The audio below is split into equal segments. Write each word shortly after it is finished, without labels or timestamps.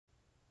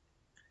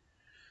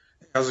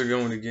How's it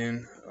going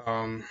again?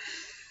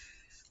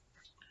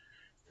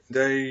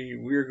 Today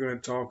we're going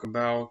to talk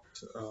about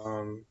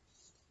um,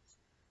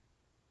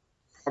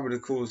 probably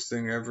the coolest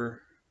thing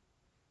ever.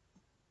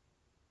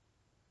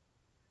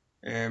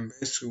 And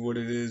basically, what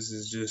it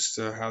is just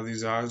how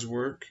these eyes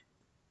work.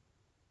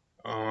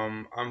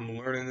 I'm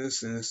learning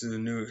this, and this is a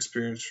new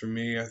experience for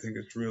me. I think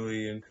it's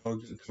really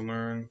intelligent to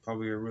learn,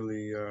 probably a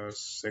really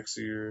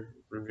sexier,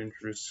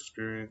 adventurous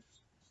experience.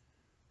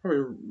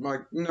 Probably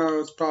like, no,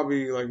 it's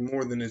probably like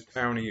more than a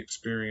towny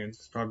experience.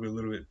 It's probably a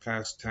little bit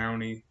past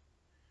towny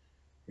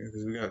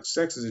because we got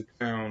sex as a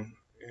town,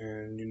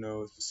 and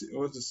it's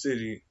a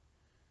city,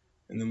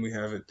 and then we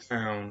have a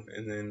town,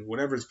 and then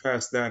whatever's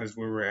past that is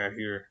where we're at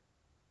here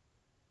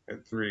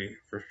at 3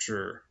 for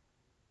sure.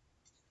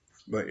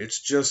 But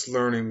it's just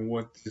learning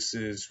what this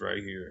is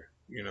right here.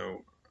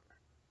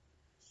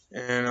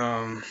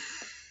 And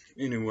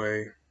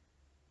anyway,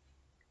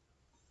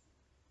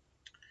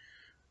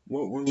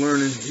 what we're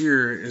learning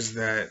here is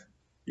that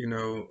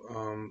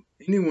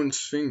anyone's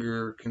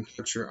finger can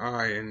touch your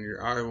eye, and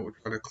your eye will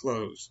try to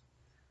close.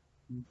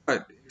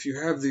 But if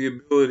you have the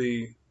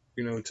ability,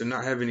 to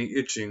not have any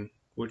itching,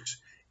 which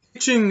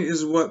itching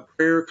is what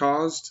prayer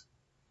caused.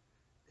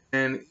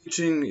 And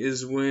itching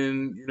is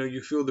when,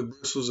 you feel the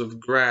bristles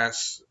of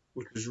grass,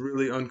 which is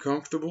really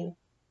uncomfortable.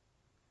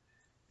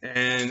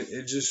 And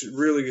it just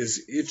really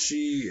is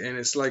itchy, and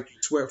it's like you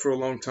sweat for a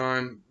long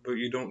time, but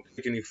you don't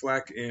take any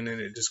flack in, and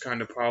it just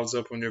kind of piles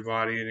up on your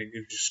body, and it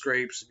gives you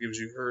scrapes, it gives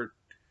you hurt,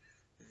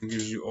 it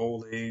gives you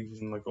old age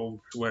and like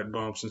old sweat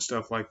bumps and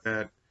stuff like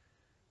that.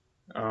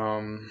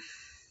 Um,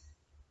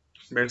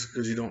 Basically,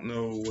 because you don't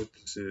know what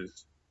this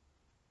is.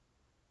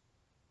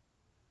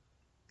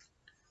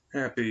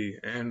 Happy.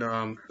 And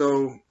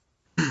so,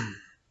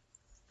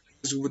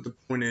 this is what the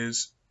point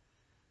is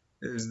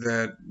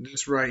that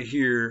this right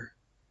here,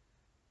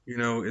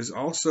 is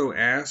also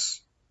ass,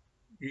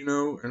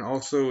 and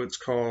also it's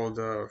called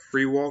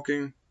free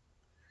walking.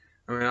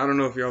 I mean, I don't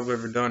know if y'all have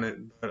ever done it,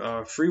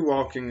 but free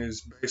walking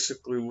is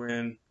basically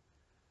when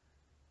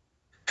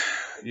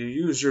you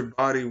use your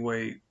body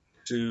weight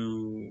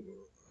to,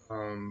 I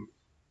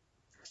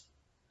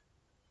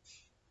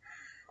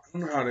don't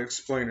know how to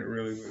explain it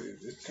really,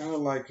 but it's kind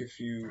of like if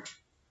you,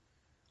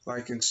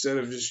 like, instead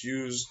of just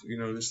use,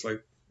 just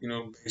like,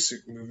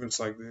 basic movements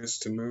like this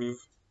to move,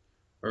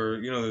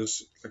 or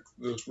those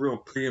real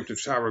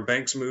preemptive Tyra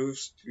Banks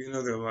moves.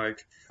 They're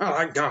like, I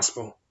like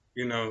gospel,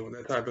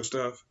 that type of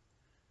stuff.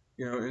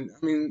 And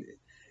I mean,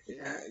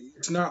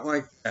 it's not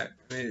like that.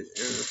 I mean,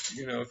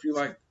 if you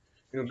like,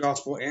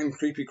 gospel and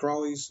creepy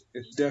crawlies,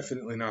 it's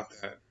definitely not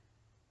that.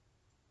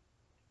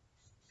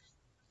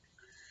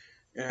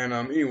 And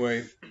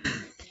anyway,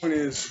 point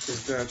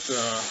is that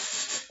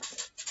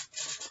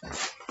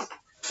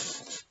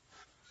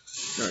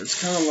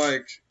it's kind of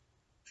like,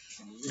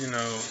 you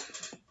know,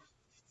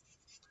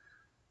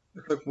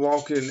 it's like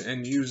walking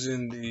and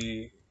using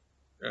you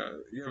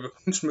have a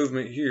clinch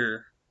movement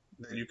here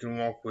that you can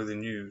walk with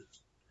and use,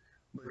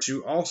 but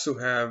you also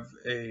have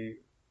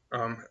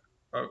um,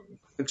 a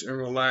clinch and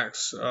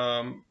relax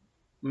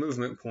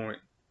movement point,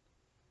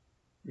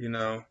 you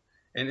know,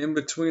 and in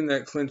between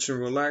that clinch and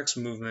relax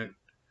movement,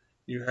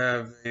 you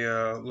have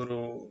a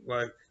little,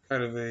 like,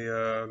 kind of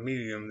a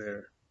medium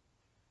there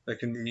that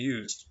can be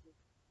used.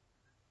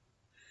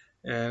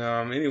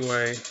 And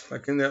anyway,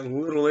 like in that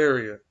little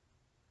area,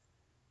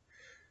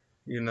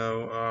 you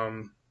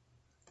know,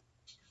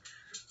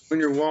 when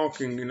you're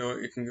walking,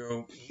 it can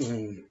go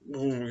boom,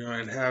 boom,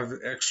 and have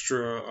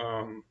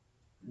extra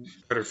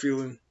better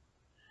feeling.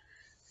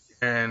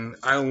 And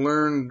I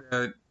learned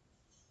that it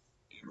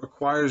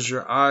requires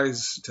your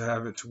eyes to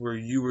have it to where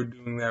you are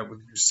doing that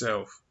with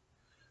yourself.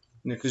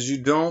 Because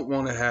you don't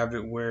want to have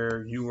it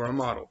where you are a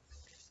model.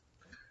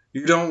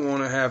 You don't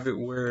want to have it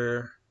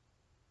where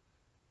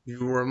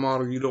you are a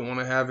model. You don't want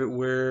to have it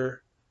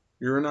where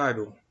you're an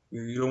idol.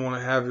 You don't want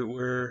to have it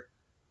where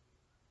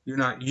you're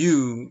not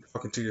you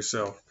talking to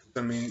yourself.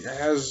 I mean,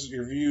 as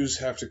your views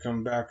have to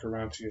come back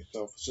around to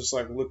yourself. It's just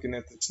like looking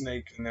at the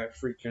snake in that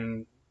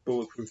freaking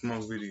Bulletproof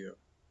Monk video.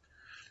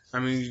 I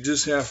mean, you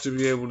just have to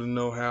be able to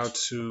know how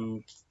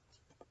to,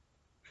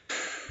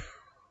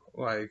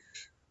 like,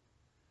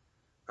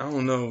 I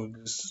don't know,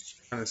 just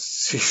kind of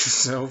see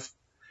yourself.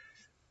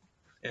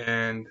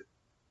 And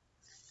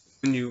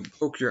when you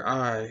poke your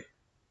eye,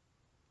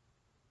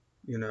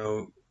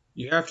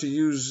 you have to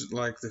use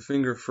like the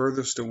finger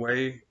furthest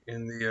away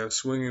in the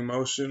swinging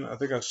motion. I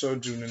think I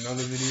showed you in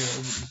another video.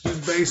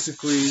 Just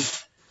basically,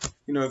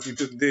 if you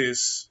took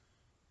this,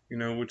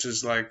 which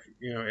is like,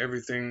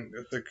 everything.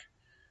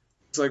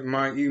 It's like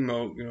my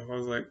emote. I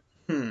was like,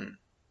 and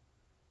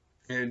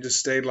it just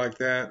stayed like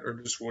that, or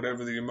just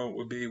whatever the emote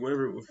would be,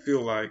 whatever it would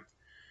feel like.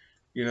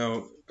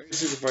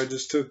 Basically, if I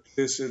just took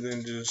this and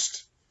then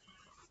just,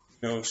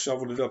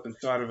 shoveled it up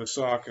inside of a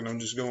sock, and I'm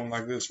just going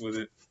like this with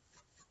it.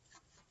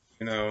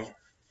 That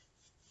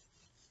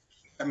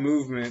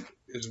movement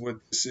is what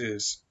this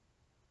is,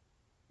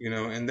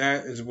 and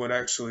that is what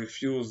actually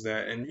fuels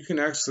that. And you can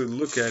actually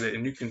look at it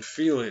and you can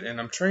feel it. And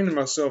I'm training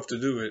myself to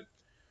do it,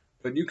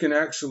 but you can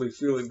actually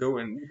feel it go,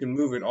 and you can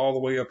move it all the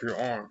way up your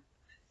arm.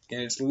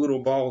 And it's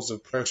little balls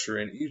of pressure,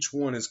 and each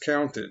one is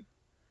counted.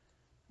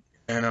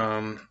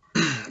 And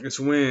it's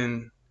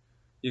when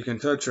you can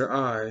touch your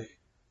eye,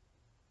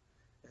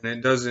 and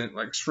it doesn't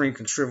like shrink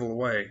and shrivel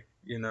away,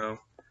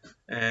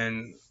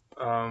 and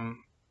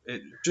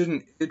it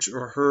shouldn't itch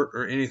or hurt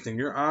or anything.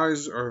 Your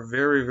eyes are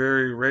very,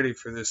 very ready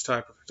for this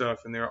type of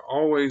stuff, and they're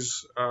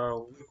always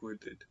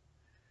liquided.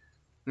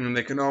 And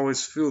they can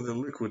always feel the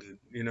liquided.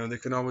 They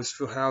can always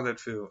feel how that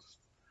feels.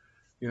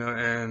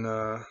 And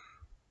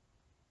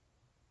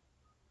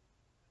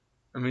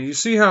I mean, you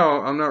see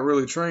how I'm not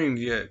really trained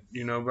yet,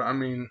 but I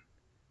mean,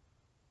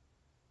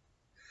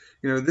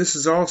 this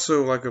is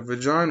also like a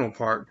vaginal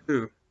part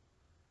too.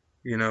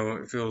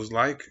 It feels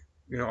like,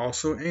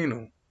 also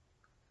anal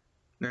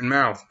and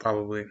mouth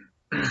probably,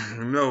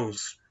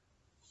 nose.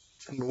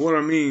 But what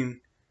I mean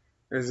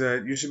is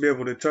that you should be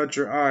able to touch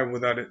your eye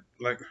without it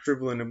like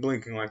shriveling and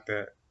blinking like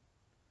that.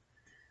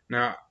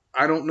 Now,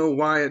 I don't know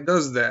why it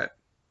does that,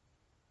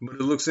 but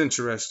it looks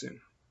interesting.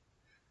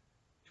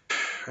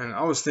 And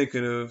I was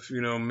thinking of,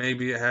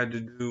 maybe it had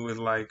to do with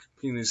like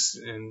penis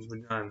and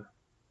vagina,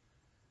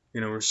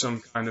 or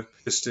some kind of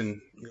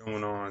piston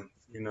going on,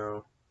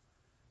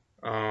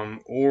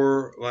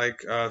 or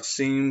like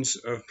scenes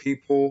of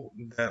people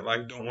that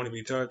like don't want to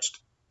be touched.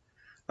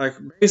 Like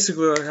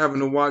basically like having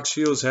to watch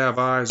heels have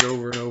eyes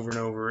over and over and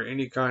over,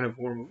 any kind of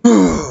hormone,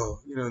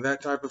 that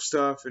type of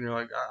stuff. And you're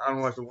like, I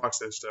don't like to watch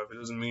that stuff. It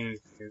doesn't mean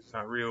anything. It's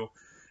not real.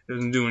 It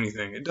doesn't do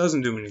anything. It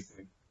doesn't do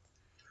anything.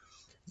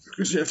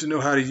 Because you have to know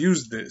how to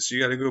use this.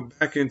 You got to go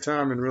back in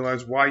time and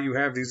realize why you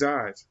have these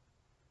eyes.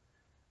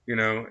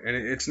 And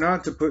it's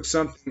not to put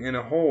something in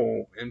a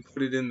hole and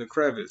put it in the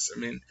crevice. I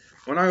mean,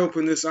 when I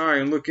open this eye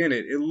and look in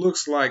it, it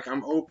looks like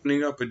I'm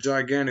opening up a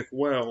gigantic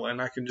well,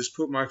 and I can just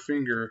put my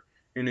finger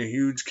in a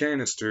huge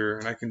canister,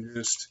 and I can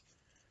just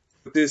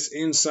put this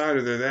inside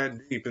of there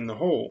that deep in the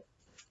hole.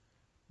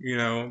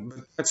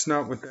 But that's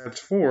not what that's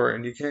for.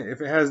 And you can't,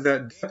 if it has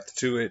that depth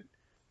to it,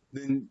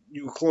 then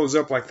you close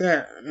up like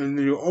that, and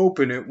then you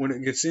open it when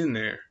it gets in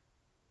there.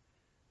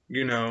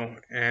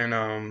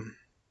 And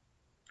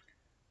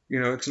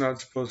it's not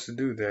supposed to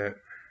do that.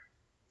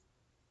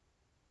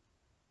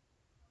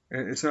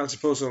 And it's not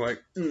supposed to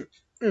like,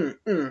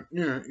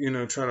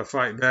 try to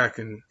fight back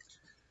and,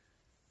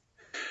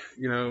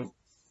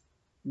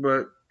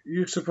 but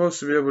you're supposed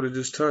to be able to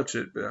just touch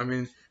it. But I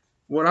mean,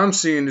 what I'm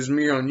seeing is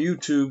me on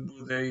YouTube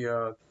with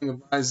a thing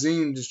of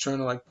isnt just trying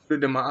to like put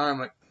it in my eye. I'm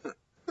like,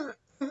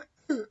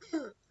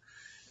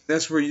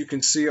 that's where you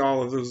can see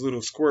all of those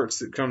little squirts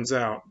that comes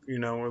out,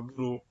 or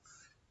little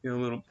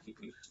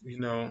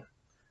peepees,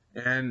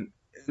 and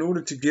in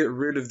order to get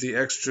rid of the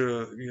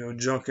extra,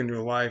 junk in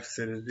your life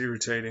that is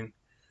irritating,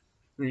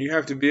 you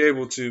have to be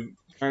able to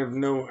kind of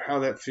know how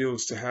that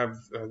feels to have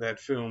that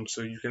film,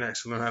 so you can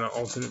actually learn how to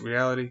alternate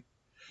reality,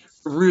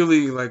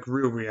 really like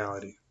real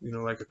reality,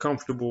 like a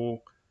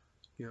comfortable,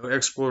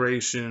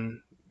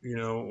 exploration,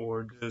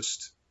 or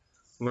just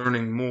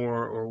learning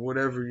more, or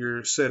whatever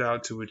you're set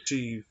out to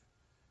achieve,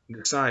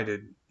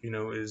 decided,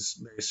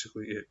 is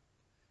basically it.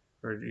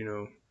 Or,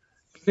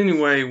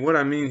 anyway, what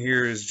I mean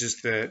here is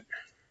just that,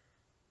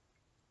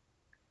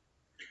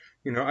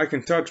 I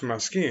can touch my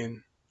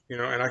skin,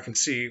 and I can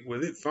see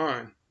with it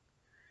fine,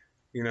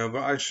 but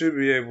I should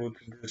be able to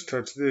just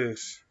touch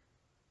this.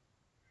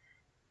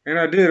 And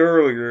I did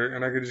earlier,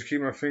 and I could just keep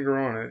my finger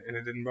on it, and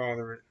it didn't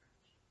bother it.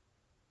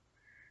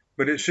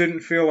 But it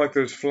shouldn't feel like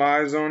there's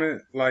flies on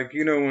it. Like,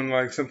 when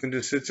like something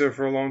just sits there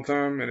for a long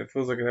time, and it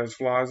feels like it has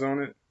flies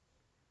on it.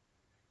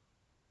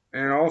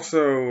 And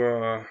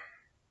also,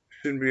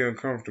 shouldn't be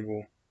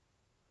uncomfortable.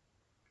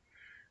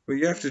 But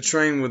you have to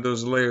train with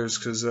those layers,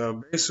 because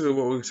basically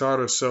what we taught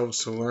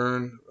ourselves to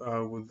learn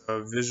with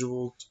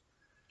visuals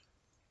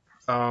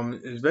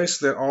is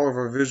basically that all of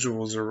our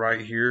visuals are right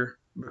here,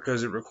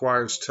 because it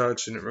requires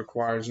touch, and it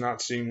requires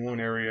not seeing one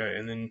area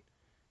and then,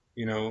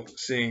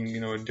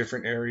 seeing, a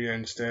different area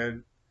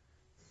instead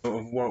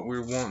of what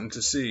we're wanting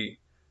to see.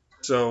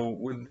 So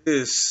with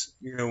this,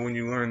 when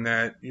you learn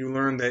that you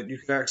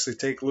can actually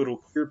take little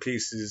clear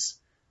pieces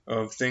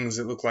of things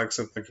that look like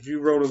something. Like if you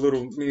wrote a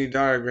little mini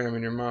diagram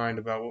in your mind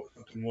about what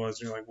something was,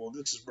 and you're like, well,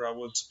 this is where I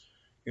was,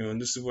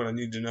 and this is what I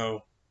need to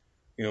know,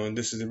 and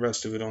this is the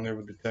rest of it on there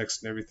with the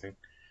text and everything.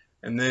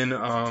 And then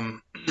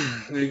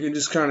you can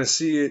just kind of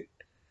see it,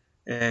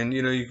 and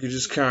you can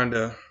just kind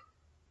of,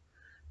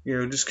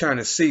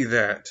 see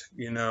that,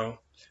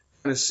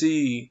 kind of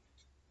see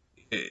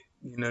it,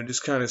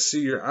 just kind of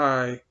see your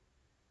eye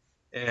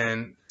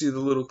and see the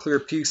little clear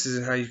pieces,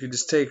 and how you could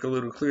just take a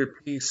little clear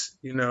piece,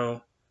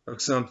 of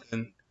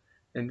something,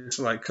 and just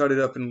like cut it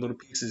up in little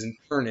pieces and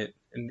turn it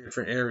in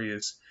different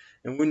areas.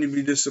 And wouldn't you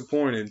be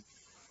disappointed,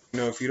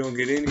 if you don't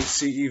get any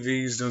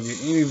CEVs, don't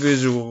get any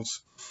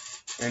visuals,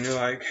 and you're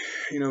like,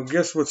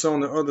 guess what's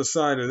on the other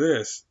side of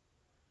this?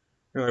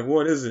 You're like,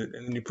 what is it?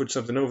 And then you put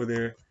something over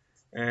there,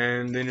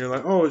 and then you're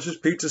like, oh, it's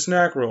just pizza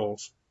snack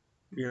rolls,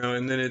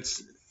 and then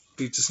it's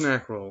pizza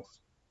snack rolls.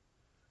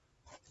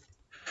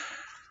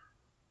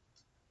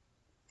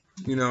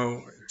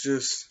 It's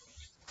just,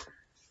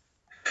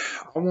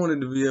 I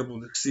wanted to be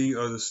able to see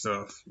other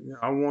stuff. You know,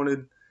 I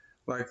wanted,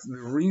 like,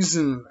 the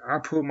reason I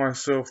put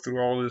myself through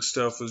all this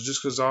stuff was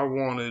just because I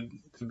wanted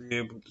to be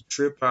able to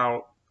trip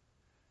out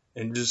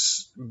and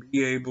just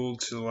be able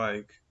to,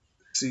 like,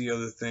 see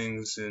other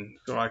things, and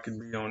so I could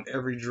be on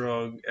every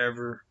drug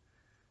ever,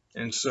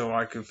 and so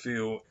I could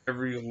feel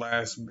every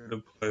last bit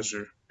of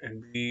pleasure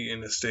and be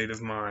in a state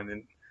of mind.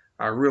 And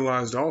I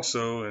realized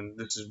also, and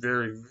this is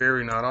very,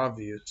 very not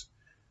obvious,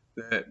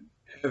 that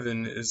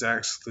heaven is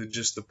actually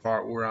just the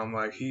part where I'm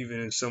like heaving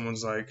and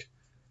someone's like,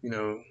 you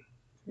know,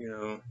 you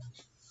know,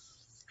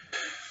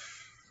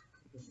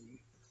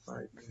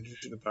 like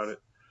shit about it,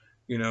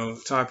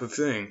 type of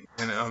thing.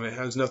 And it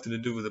has nothing to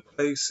do with a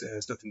place. It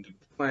has nothing to do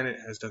with the planet.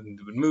 It has nothing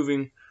to do with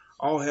moving.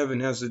 All heaven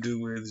has to do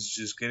with is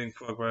just getting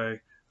fucked by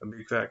a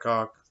big fat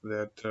cock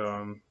that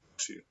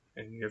you.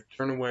 And you have to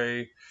turn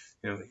away,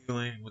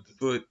 healing with the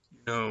foot,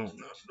 don't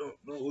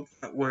look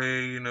that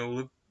way,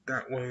 look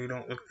that way,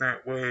 don't look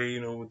that way,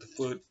 with the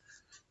foot.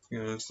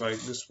 It's like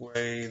this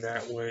way,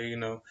 that way,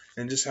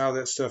 and just how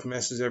that stuff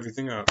messes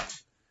everything up,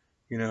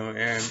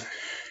 and,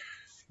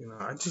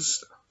 I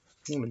just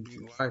want to be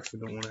life. I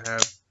don't want to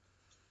have,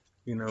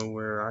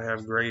 where I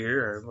have gray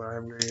hair. If I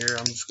have gray hair,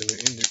 I'm just going to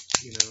end it,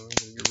 I'm going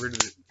to get rid of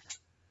it.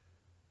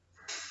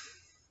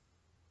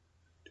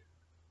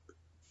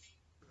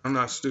 I'm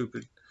not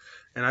stupid.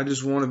 And I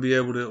just want to be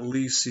able to at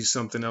least see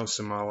something else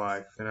in my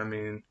life. And I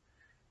mean,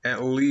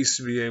 at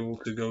least be able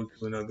to go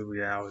to another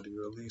reality,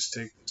 or at least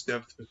take this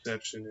depth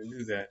perception and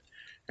do that.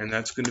 And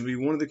that's going to be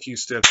one of the key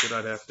steps that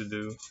I'd have to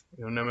do,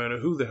 no matter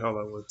who the hell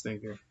I was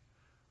thinking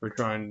or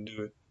trying to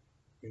do it.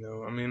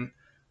 I mean,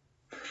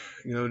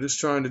 just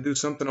trying to do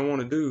something I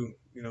want to do,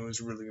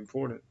 is really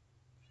important,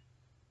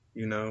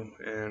 and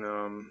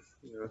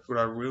that's what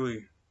I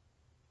really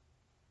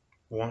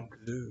want to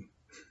do.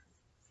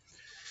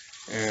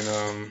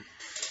 And,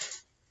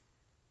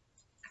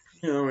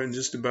 and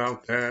just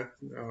about that,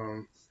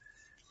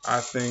 I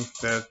think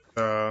that,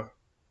 I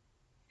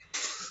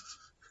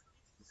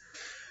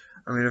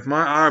mean, if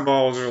my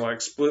eyeballs are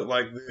like split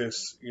like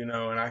this,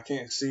 and I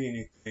can't see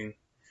anything,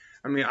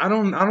 I mean, I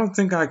don't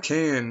think I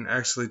can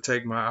actually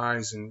take my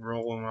eyes and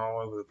roll them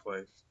all over the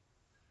place.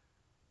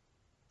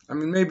 I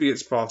mean, maybe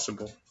it's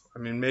possible. I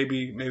mean,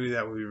 maybe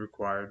that would be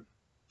required.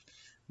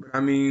 But I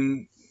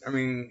mean,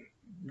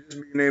 just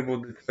being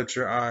able to touch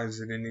your eyes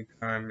at any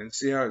time and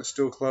see how it's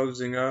still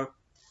closing up.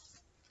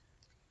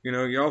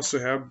 You also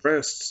have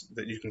breasts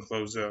that you can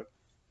close up.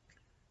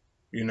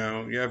 You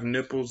have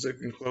nipples that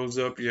can close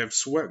up. You have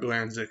sweat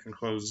glands that can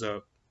close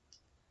up.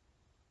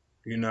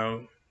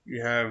 You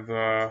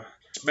have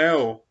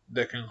smell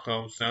that can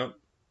close up.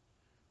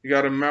 You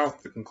got a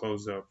mouth that can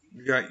close up.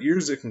 You got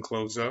ears that can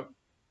close up.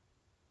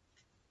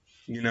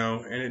 And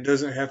it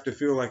doesn't have to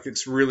feel like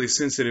it's really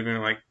sensitive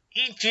and like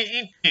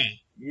itchy,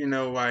 itchy.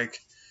 Like,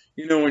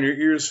 when your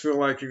ears feel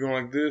like you're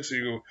going like this,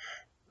 you go,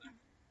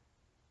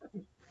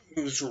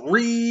 it's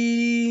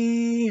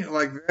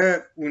like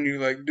that when you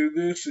like do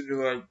this and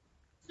you're like,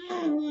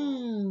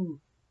 ooh.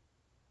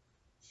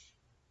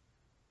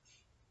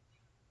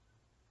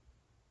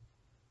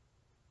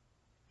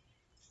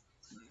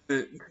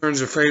 It turns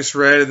your face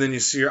red, and then you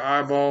see your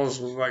eyeballs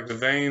with like the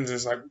veins.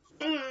 It's like,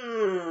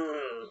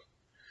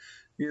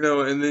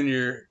 and then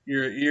your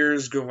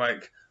ears go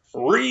like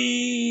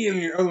ree,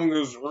 and your other one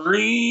goes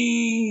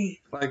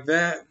ree, like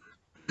that.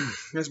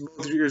 That's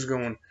both your ears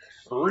going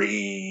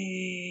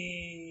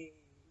ree,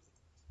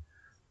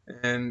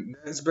 and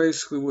that's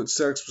basically what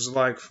sex was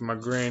like for my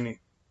granny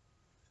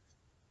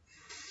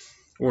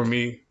or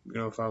me.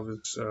 If I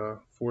was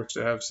forced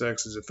to have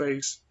sex as a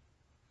face,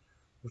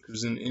 which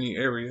was in any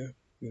area,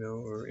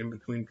 or in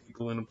between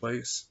people in a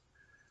place.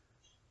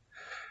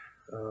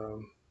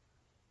 Um,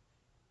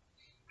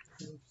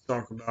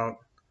 talk about,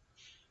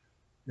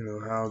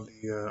 how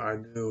the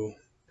ideal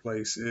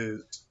place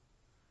is.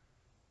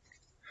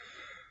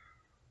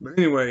 But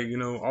anyway,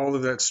 all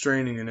of that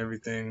straining and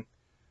everything,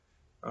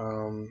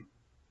 um,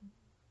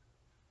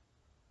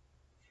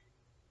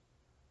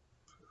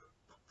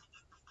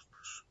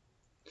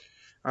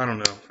 I don't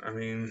know. I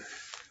mean,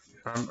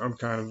 I'm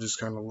kind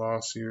of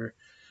lost here.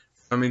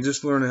 I mean,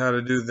 just learning how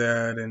to do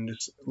that, and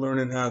just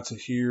learning how to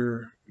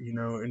hear,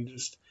 and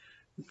just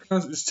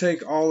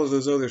take all of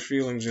those other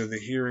feelings of the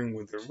hearing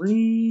with the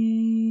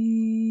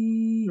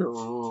ring,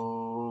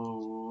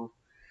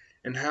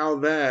 and how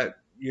that,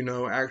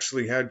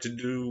 actually had to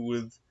do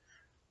with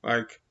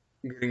like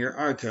getting your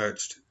eye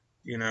touched,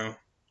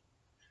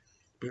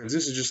 because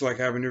this is just like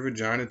having your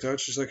vagina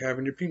touched, just like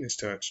having your penis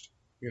touched,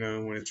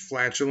 when it's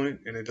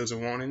flatulent and it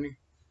doesn't want any,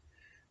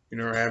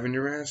 or having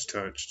your ass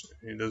touched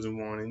and it doesn't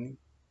want any,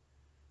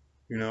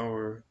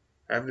 or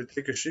having to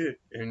take a shit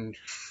and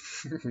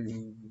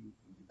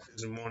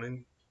doesn't want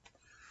any,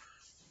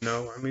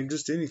 I mean,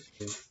 just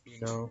anything,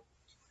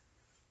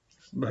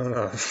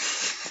 but,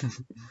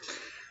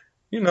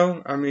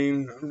 I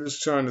mean, I'm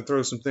just trying to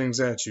throw some things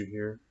at you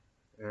here.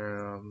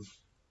 And,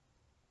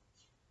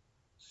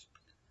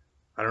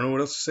 I don't know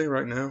what else to say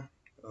right now.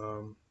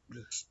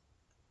 Just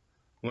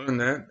learn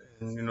that,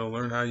 and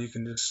learn how you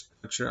can just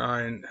touch your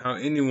eye, and how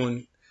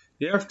anyone,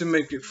 you have to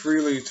make it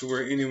freely to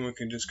where anyone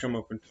can just come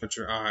up and touch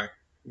your eye,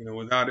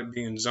 without it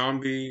being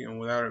zombie, and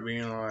without it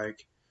being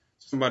like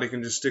somebody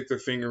can just stick their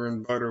finger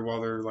in butter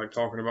while they're like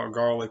talking about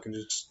garlic and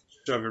just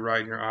shove it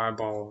right in your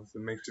eyeball if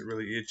it makes it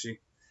really itchy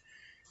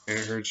and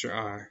it hurts your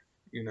eye,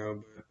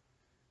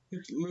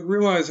 but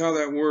realize how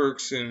that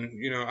works.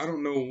 And I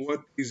don't know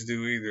what these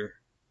do either,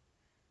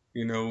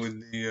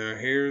 with the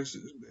hairs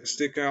that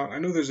stick out. I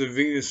know there's a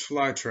Venus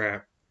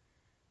flytrap,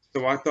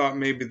 so I thought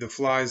maybe the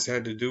flies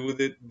had to do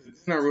with it, but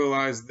then I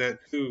realized that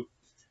too.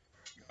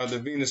 The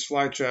Venus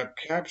flytrap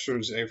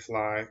captures a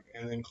fly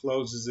and then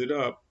closes it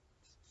up,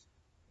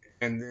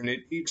 and then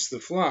it eats the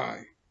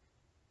fly,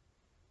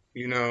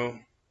 you know.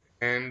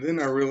 And then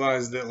I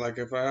realized that, like,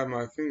 if I have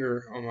my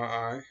finger on my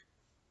eye,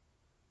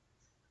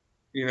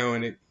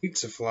 and it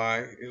eats a fly,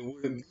 it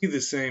wouldn't be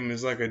the same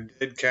as like a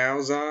dead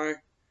cow's eye,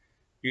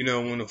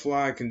 when a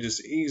fly can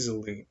just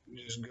easily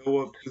just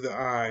go up to the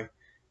eye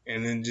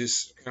and then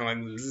just kind of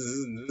like,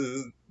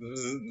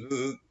 and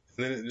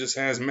then it just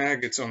has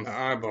maggots on the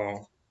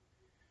eyeball,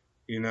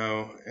 and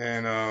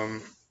I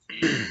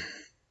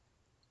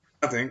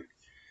think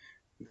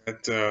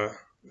that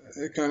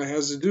it kind of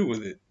has to do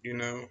with it.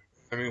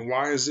 I mean,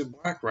 why is it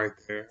black right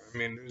there? I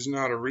mean, there's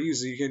not a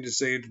reason. You can't just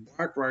say it's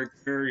black right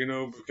there,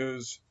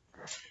 because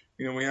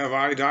we have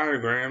eye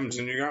diagrams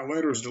and you got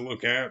letters to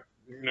look at.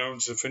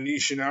 It's a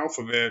Phoenician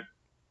alphabet.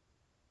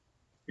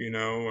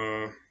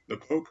 The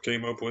Pope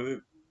came up with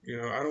it.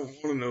 I don't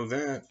want to know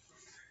that.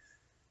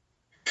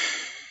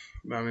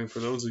 But I mean, for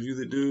those of you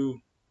that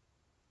do,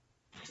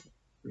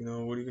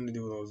 what are you going to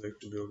do with all those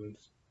extra buildings?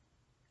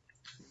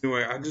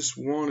 Anyway, I just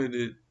wanted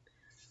it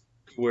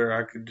to where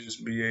I could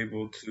just be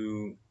able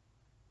to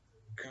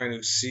kind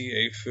of see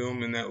a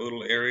film in that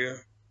little area,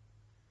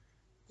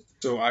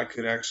 so I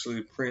could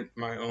actually print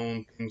my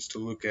own things to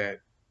look at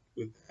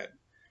with that.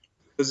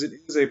 Because it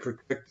is a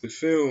protective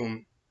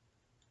film,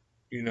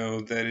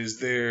 that is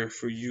there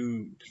for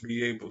you to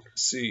be able to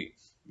see.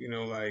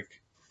 Like,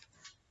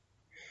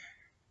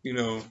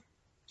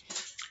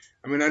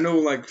 I mean, I know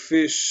like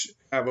fish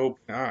have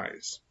open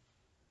eyes,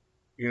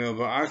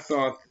 but I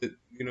thought that,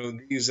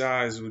 these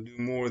eyes would do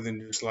more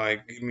than just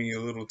like give me a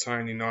little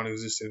tiny non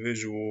existent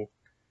visual,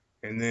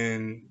 and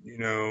then,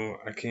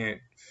 I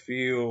can't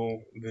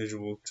feel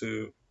visual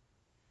too.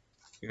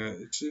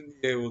 It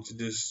should be able to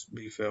just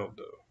be felt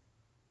though.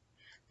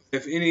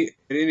 If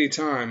at any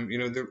time,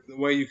 the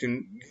way you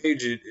can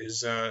gauge it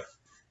is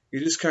you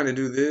just kind of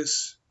do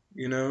this,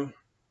 and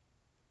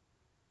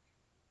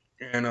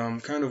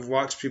kind of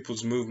watch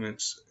people's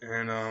movements,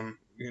 and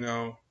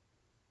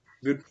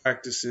good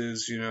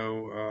practices,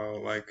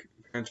 like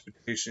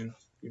transportation,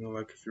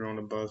 like if you're on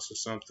a bus or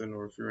something,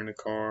 or if you're in a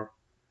car,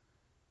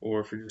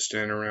 or if you're just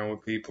standing around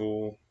with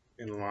people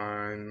in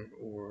line,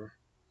 or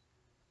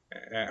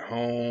at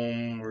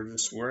home, or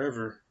just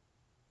wherever.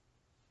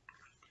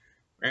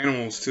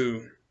 Animals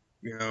too,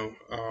 you know.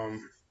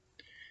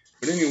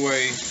 But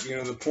anyway,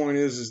 the point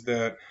is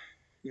that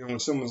when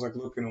someone's like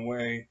looking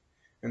away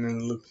and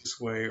then look this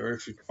way, or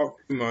if you talk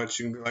too much,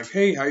 you can be like,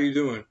 "Hey, how you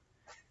doing?"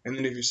 And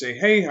then if you say,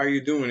 "Hey, how you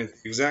doing?" at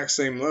the exact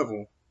same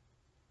level,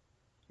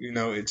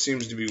 it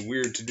seems to be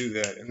weird to do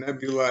that. And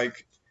that'd be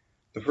like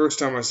the first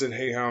time I said,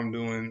 "Hey, how I'm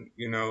doing?"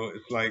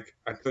 It's like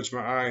I touch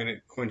my eye and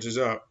it quenches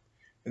up.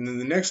 And then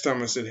the next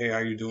time I said, "Hey, how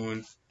you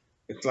doing?"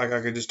 it's like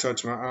I could just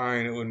touch my eye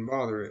and it wouldn't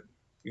bother it,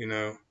 you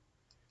know.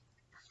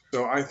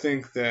 So I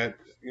think that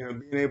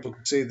being able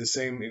to say the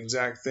same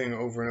exact thing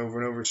over and over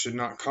and over should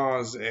not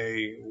cause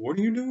a "What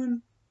are you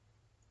doing?"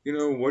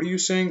 What are you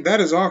saying?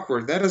 That is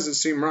awkward. That doesn't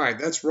seem right.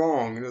 That's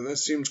wrong. That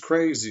seems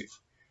crazy.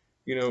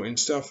 And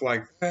stuff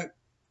like that.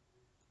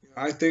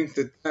 I think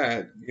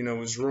that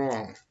is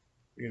wrong.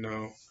 You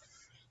know.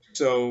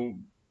 So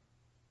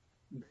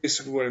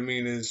basically, what I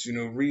mean is,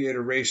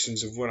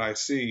 reiterations of what I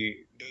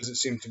see doesn't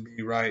seem to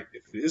be right.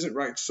 If it isn't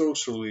right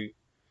socially,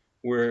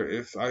 where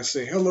if I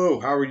say, "Hello,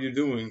 how are you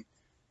doing?"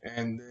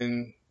 and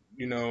then,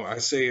 I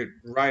say it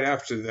right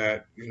after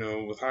that,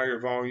 with higher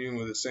volume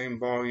or the same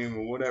volume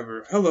or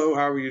whatever, "Hello,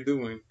 how are you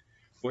doing?"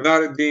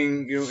 without it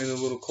being, in a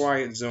little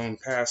quiet zone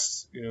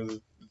past,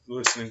 the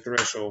listening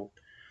threshold.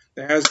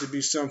 There has to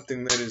be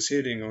something that is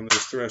hitting on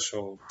those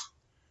thresholds.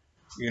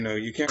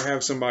 You can't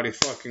have somebody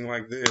fucking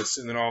like this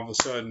and then all of a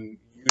sudden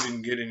you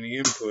didn't get any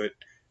input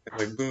and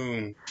like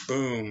boom,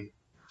 boom,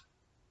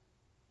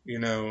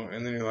 and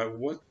then you're like,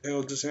 what the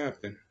hell just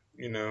happened?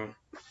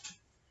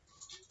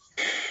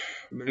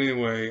 But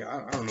anyway,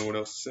 I don't know what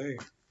else to say.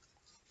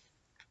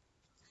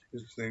 I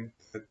just think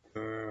that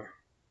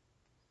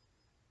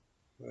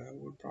that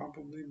would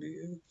probably be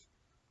it.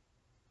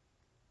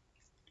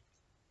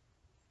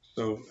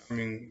 So, I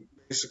mean,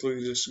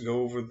 basically just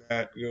go over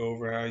that, go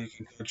over how you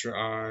can touch your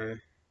eye,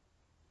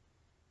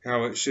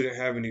 how it shouldn't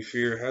have any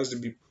fear. It has to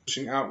be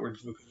pushing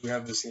outwards because we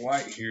have this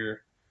light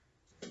here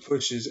that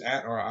pushes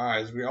at our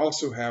eyes. We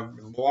also have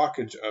the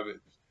blockage of it,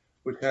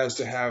 which has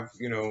to have,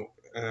 in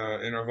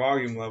our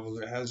volume levels,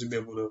 it has to be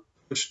able to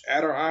push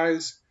at our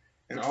eyes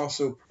and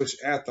also push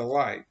at the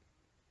light.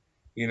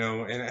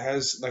 And it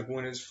has, like,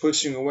 when it's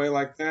pushing away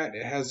like that,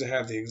 it has to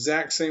have the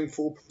exact same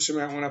full push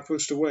amount when I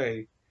pushed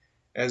away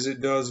as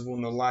it does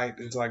when the light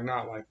is like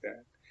not like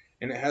that.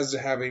 And it has to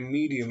have a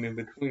medium in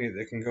between it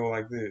that can go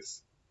like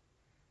this,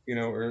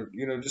 or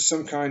just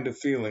some kind of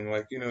feeling.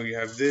 Like, you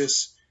have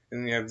this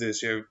and then you have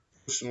this. You have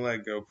push and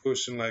let go,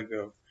 push and let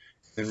go.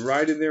 And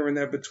right in there in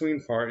that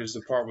between part is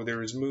the part where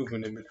there is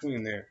movement in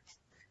between there.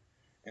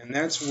 And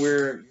that's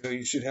where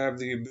you should have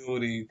the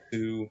ability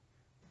to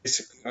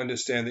basically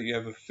understand that you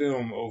have a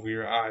film over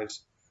your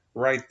eyes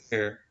right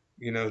there,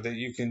 that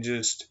you can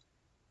just,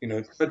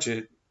 touch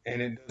it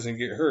and it doesn't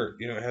get hurt.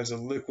 It has a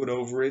liquid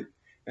over it,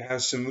 it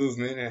has some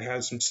movement, and it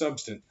has some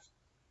substance.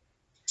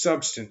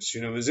 Substance,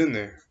 is in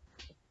there.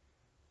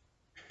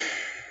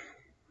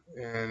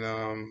 And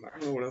I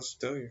don't know what else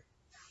to tell you.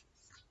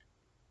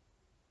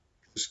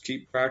 Just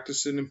keep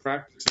practicing and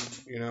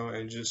practicing,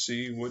 and just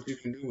see what you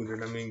can do with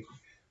it. I mean,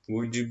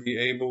 would you be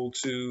able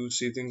to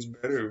see things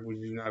better? Would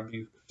you not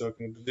be stuck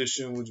in a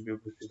position? Would you be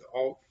able to see the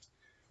alt?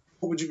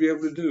 What would you be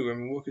able to do? I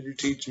mean, what could you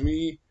teach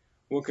me?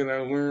 What can I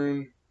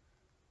learn?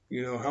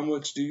 How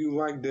much do you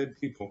like dead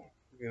people?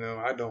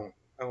 I don't.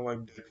 I don't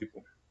like dead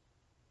people.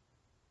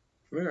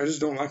 Maybe I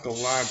just don't like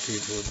alive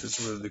people, if it's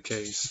really the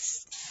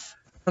case.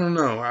 I don't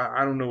know.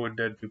 I don't know what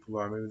dead people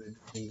are. Maybe they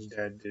did things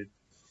dad did.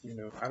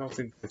 I don't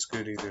think that's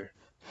good either.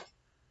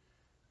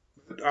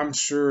 But I'm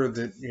sure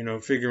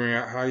that, figuring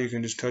out how you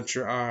can just touch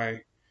your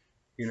eye,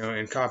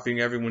 and copying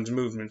everyone's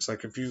movements.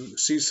 Like if you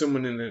see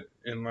someone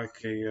in like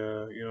a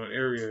an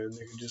area, and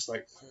they can just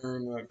like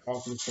turn, like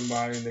talking to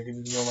somebody, and they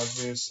can just go like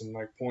this and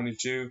like point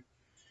at you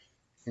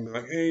and be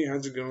like, "Hey,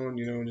 how's it going?"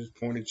 And just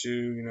point at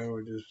you,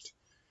 or just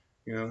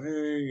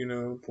hey,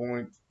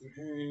 point,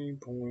 hey,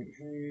 point,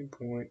 hey,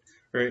 point.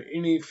 Or at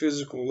any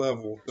physical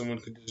level, someone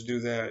could just do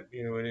that, at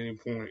any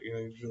point.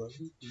 Just be like,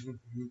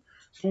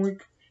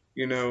 point,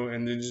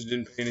 and then just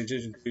didn't pay any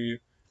attention to you,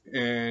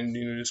 and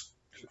just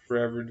took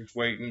forever, just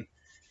waiting,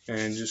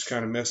 and just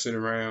kind of messing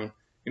around.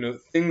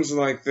 Things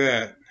like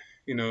that,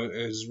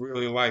 is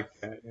really like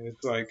that, and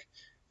it's like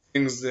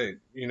things that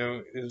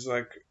is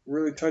like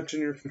really touching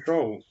your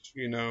controls,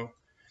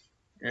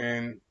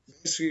 and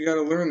basically, you got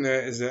to learn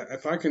that is that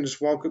if I can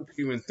just walk up to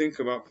you and think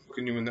about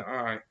poking you in the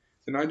eye,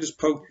 then I just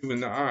poke you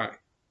in the eye.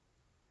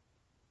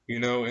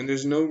 And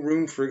there's no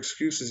room for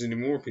excuses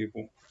anymore,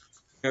 people.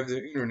 We have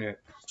the internet,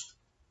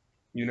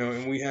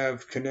 and we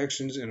have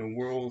connections in a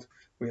world.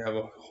 We have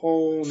a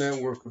whole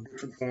network of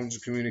different forms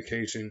of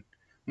communication,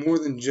 more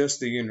than just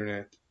the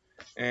internet.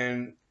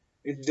 And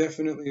it's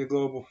definitely a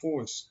global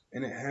force,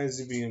 and it has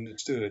to be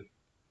understood.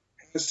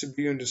 It has to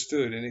be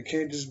understood, and it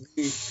can't just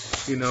be,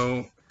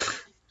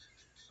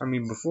 I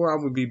mean, before I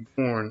would be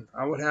born,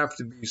 I would have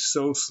to be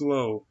so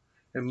slow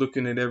at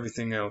looking at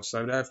everything else.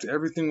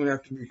 Everything would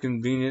have to be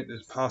convenient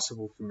as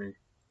possible for me.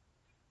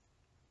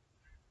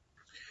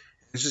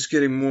 It's just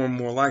getting more and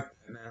more like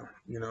that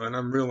now, and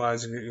I'm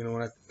realizing that,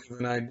 when I think of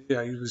an idea,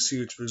 I usually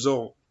see its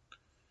result,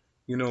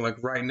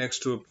 like right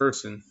next to a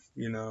person.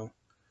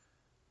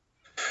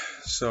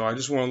 So I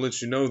just want to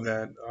let you know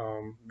that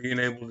being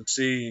able to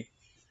see,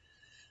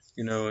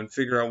 and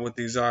figure out what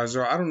these eyes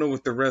are. I don't know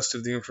what the rest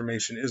of the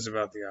information is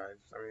about the eyes.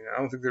 I mean, I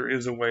don't think there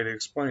is a way to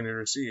explain it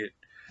or see it.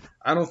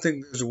 I don't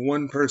think there's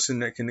one person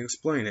that can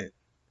explain it,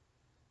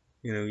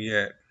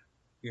 yet.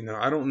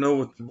 I don't know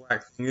what the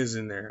black thing is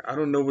in there. I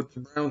don't know what the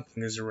brown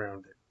thing is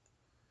around it.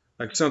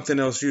 Like something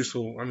else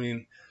useful. I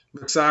mean,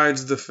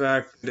 besides the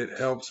fact that it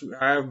helps,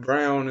 I have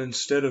brown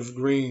instead of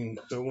green.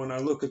 So when I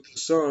look at the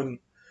sun,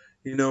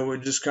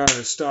 it just kind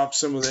of stops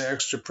some of the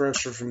extra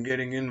pressure from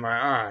getting in my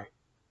eye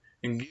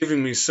and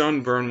giving me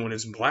sunburn when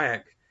it's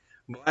black.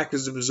 Black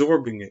is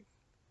absorbing it.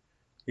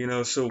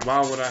 So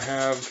why would I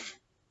have,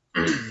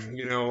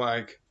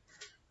 like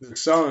the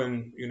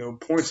sun,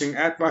 pointing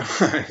at my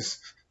eyes?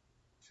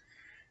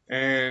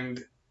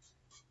 And,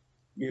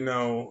 you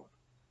know,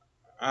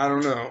 I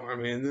don't know. I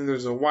mean, then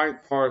there's a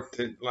white part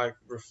that like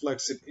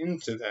reflects it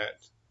into that.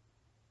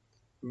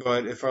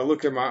 But if I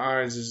look at my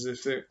eyes as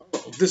if they,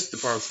 oh, this is the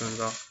part turns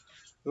off.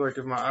 Like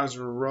if my eyes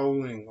were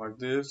rolling like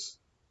this,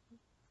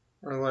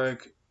 or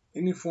like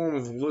any form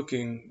of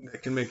looking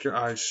that can make your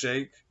eyes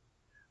shake,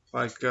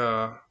 like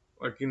you're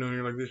like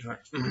this, you're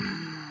like,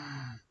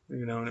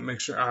 and it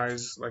makes your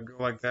eyes like go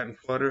like that and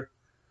flutter.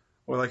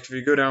 Or like if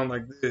you go down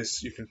like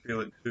this, you can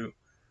feel it too.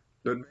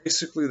 But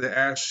basically, the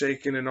ass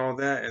shaking and all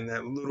that, and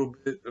that little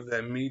bit of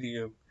that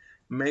medium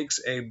makes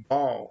a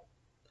ball.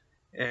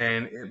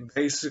 And it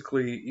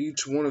basically,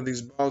 each one of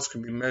these balls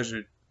can be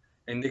measured,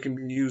 and they can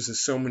be used in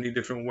so many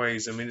different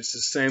ways. I mean, it's the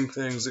same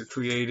things that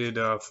created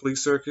Flea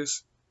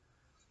Circus,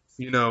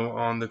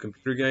 on the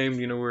computer game,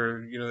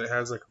 where, it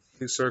has like a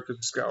flea circus.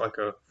 It's got like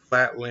a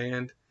flat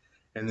land,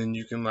 and then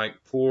you can like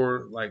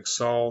pour like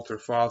salt or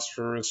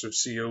phosphorus or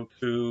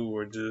CO2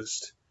 or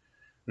just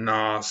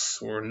NOS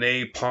or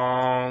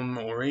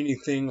napalm or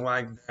anything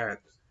like that,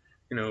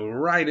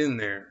 right in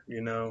there,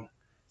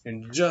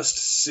 and just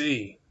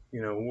see,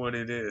 what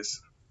it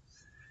is.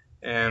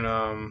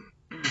 And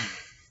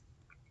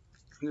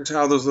just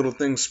how those little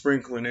things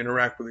sprinkle and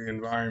interact with the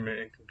environment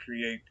and can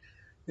create,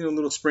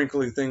 little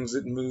sprinkly things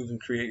that move and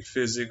create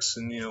physics,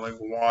 and like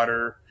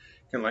water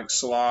can like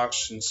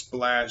slosh and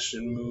splash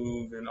and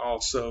move, and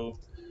also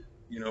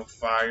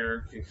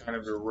fire can kind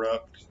of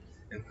erupt,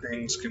 and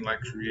things can like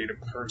create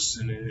a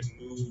person, and it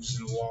moves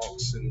and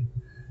walks, and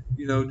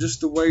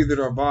just the way that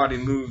our body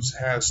moves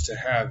has to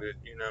have it,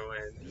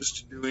 and just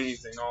to do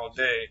anything all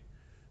day,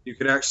 you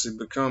could actually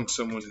become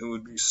someone who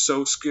would be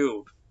so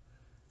skilled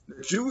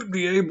that you would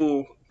be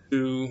able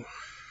to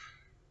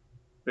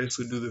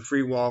basically do the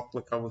free walk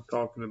like I was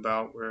talking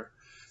about, where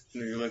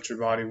you let your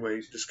body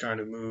weight just kind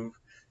of move,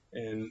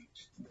 and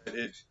that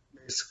it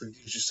basically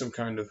gives you some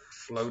kind of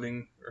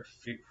floating or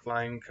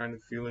flying kind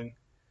of feeling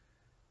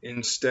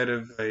instead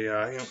of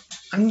a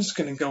I'm just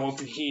gonna go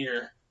over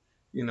here,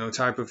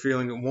 type of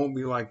feeling. It won't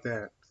be like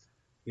that.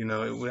 It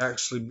would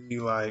actually be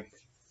like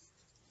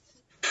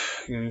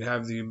you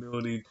have the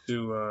ability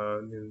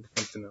to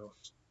something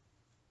else.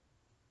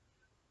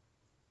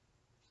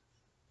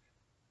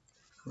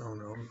 I don't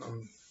know.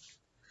 I'm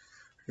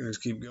gonna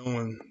just keep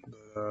going,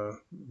 but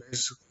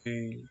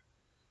basically,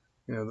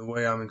 the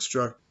way I'm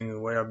instructing, the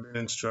way I've been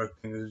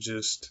instructing is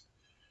just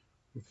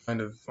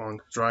kind of on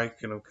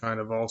strike, and I'm kind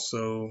of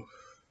also,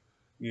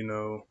 you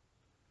know,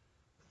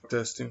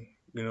 protesting,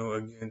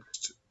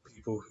 against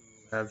people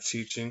who have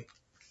teaching.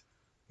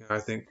 I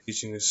think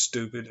teaching is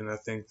stupid, and I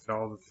think that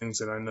all the things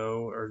that I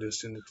know are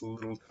just in this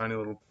little tiny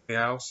little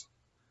playhouse.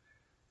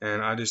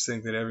 And I just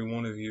think that every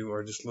one of you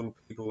are just little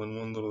people in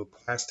one little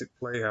plastic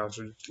playhouse,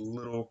 or just a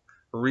little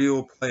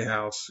real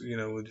playhouse,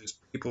 with just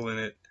people in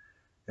it.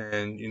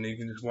 And you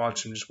can just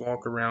watch them just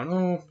walk around.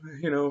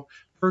 Oh,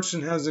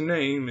 person has a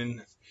name,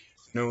 and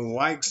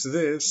likes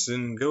this,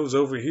 and goes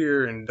over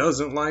here and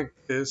doesn't like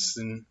this,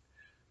 and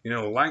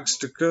likes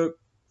to cook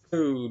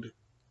food,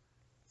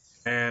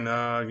 and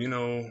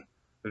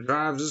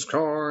drives his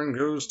car and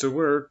goes to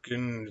work,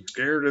 and is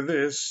scared of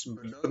this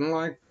but doesn't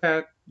like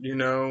that,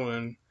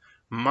 and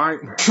might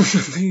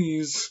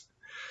these,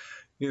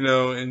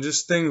 and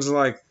just things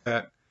like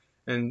that.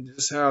 And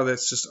just how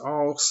that's just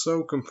all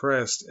so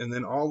compressed, and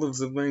then all of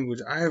the language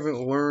I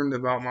haven't learned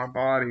about my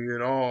body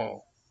at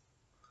all,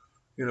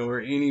 or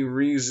any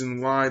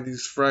reason why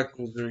these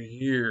freckles are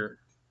here.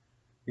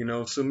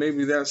 So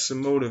maybe that's the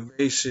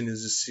motivation,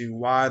 is to see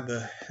why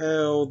the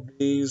hell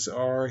these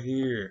are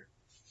here.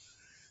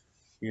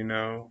 You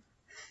know,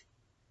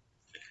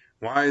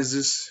 why is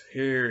this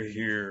hair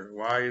here?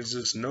 Why is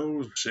this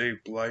nose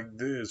shaped like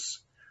this?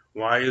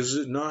 Why is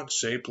it not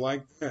shaped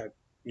like that?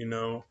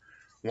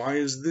 Why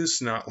is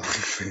this not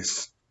like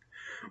this?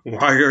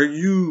 Why are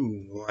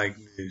you like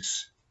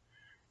this?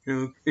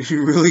 Is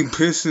you really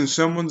piss in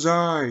someone's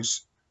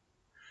eyes?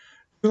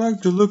 I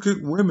like to look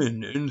at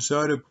women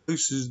inside of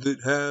places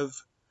that have,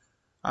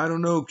 I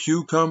don't know,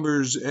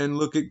 cucumbers, and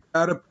look at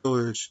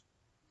caterpillars.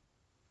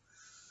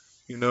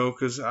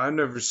 Because I've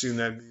never seen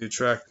that be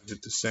attractive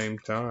at the same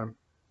time.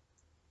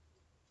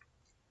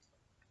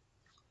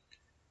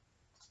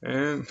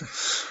 And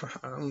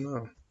I don't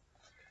know.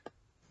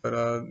 But,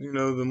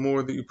 the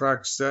more that you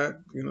practice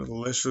that, the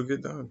less you'll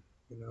get done.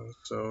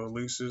 So at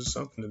least there's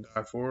something to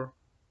die for.